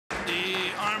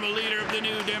Honourable Leader of the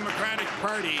New Democratic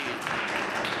Party.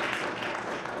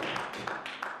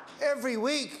 Every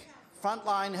week,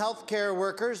 frontline healthcare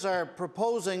workers are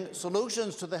proposing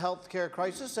solutions to the healthcare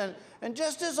crisis, and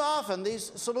just as often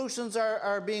these solutions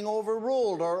are being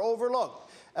overruled or overlooked.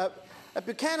 At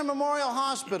Buchanan Memorial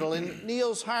Hospital in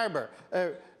Neils Harbor,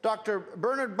 Dr.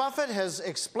 Bernard Buffett has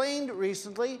explained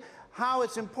recently how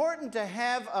it's important to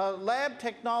have a lab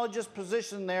technologist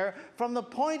position there from the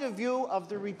point of view of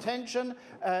the retention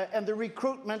and the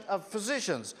recruitment of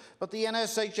physicians. But the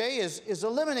NSHA is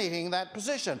eliminating that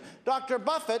position. Dr.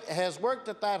 Buffett has worked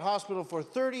at that hospital for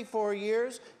 34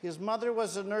 years. His mother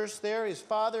was a nurse there. His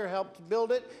father helped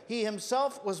build it. He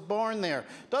himself was born there.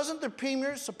 Doesn't the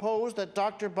Premier suppose that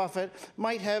Dr. Buffett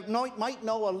might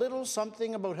know a little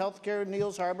something about healthcare in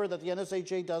Neils Harbor that the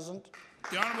NSHA doesn't?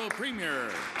 The Honourable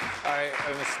Premier.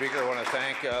 Mr. Speaker, I want to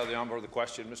thank the Honourable for the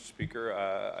question. Mr. Speaker,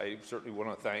 I certainly want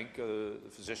to thank the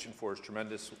physician for his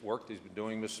tremendous work that he's been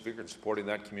doing, Mr. Speaker, in supporting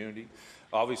that community.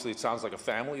 Obviously, it sounds like a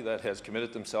family that has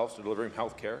committed themselves to delivering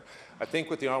health care. I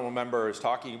think what the Honourable member is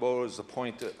talking about is the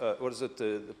point,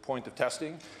 the point of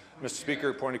testing. Mr.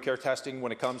 Speaker, point-of-care testing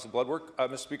when it comes to blood work.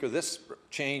 Mr. Speaker, this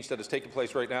change that is taking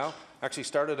place right now actually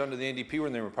started under the NDP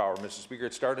when they were in power, Mr. Speaker.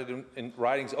 It started in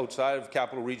ridings outside of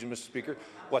Capital Region, Mr. Speaker.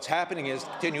 What's happening is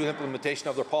continued implementation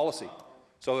of their policy.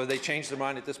 So have they changed their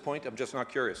mind at this point? I'm just not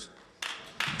curious.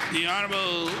 The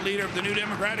Honourable Leader of the New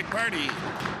Democratic Party.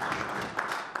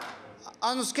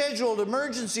 Unscheduled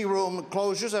emergency room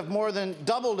closures have more than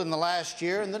doubled in the last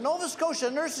year, and the Nova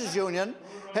Scotia Nurses Union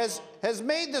has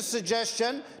made the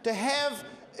suggestion to have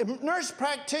nurse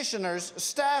practitioners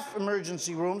staff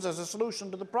emergency rooms as a solution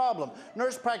to the problem.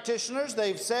 Nurse practitioners,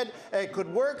 they've said, could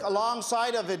work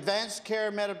alongside of advanced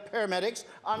care paramedics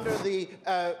under the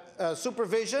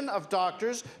supervision of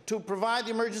doctors to provide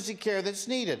the emergency care that's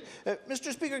needed.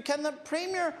 Mr. Speaker, can the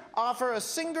Premier offer a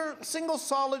single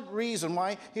solid reason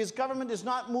why his government is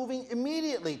not moving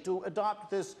immediately to adopt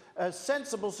this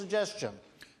sensible suggestion?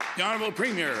 The Honourable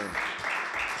Premier.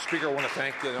 Speaker, I want to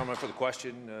thank the gentleman for the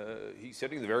question. He's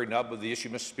hitting the very nub of the issue,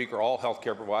 Mr. Speaker. All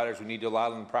healthcare providers, we need to allow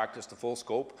them to practice the full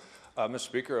scope, Mr.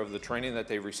 Speaker, of the training that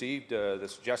they've received. The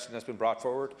suggestion that's been brought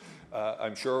forward,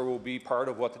 I'm sure will be part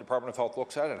of what the Department of Health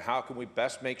looks at, and how can we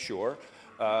best make sure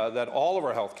that all of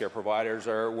our healthcare providers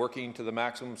are working to the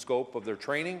maximum scope of their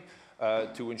training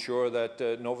to ensure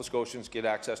that Nova Scotians get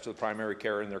access to the primary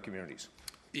care in their communities.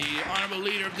 The Honourable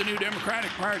Leader of the New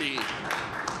Democratic Party.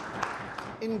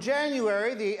 In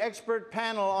January, the expert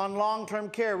panel on long-term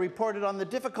care reported on the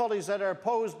difficulties that are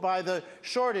posed by the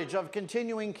shortage of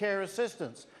continuing care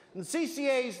assistance. And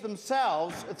CCAs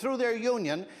themselves, through their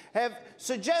union, have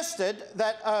suggested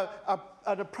that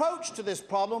an approach to this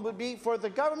problem would be for the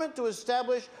government to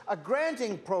establish a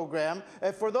granting program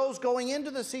for those going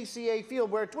into the CCA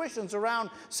field where tuition's around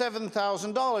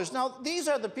 $7,000. Now, these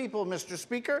are the people, Mr.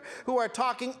 Speaker, who are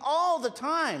talking all the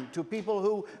time to people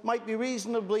who might be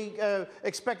reasonably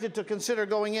expected to consider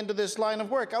going into this line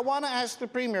of work. I want to ask the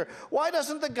Premier, why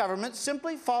doesn't the government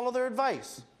simply follow their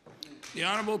advice? The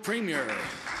Honourable Premier.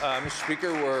 Mr.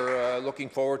 Speaker, we're looking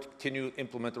forward to continue to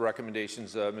implement the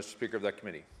recommendations, Mr. Speaker, of that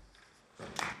committee.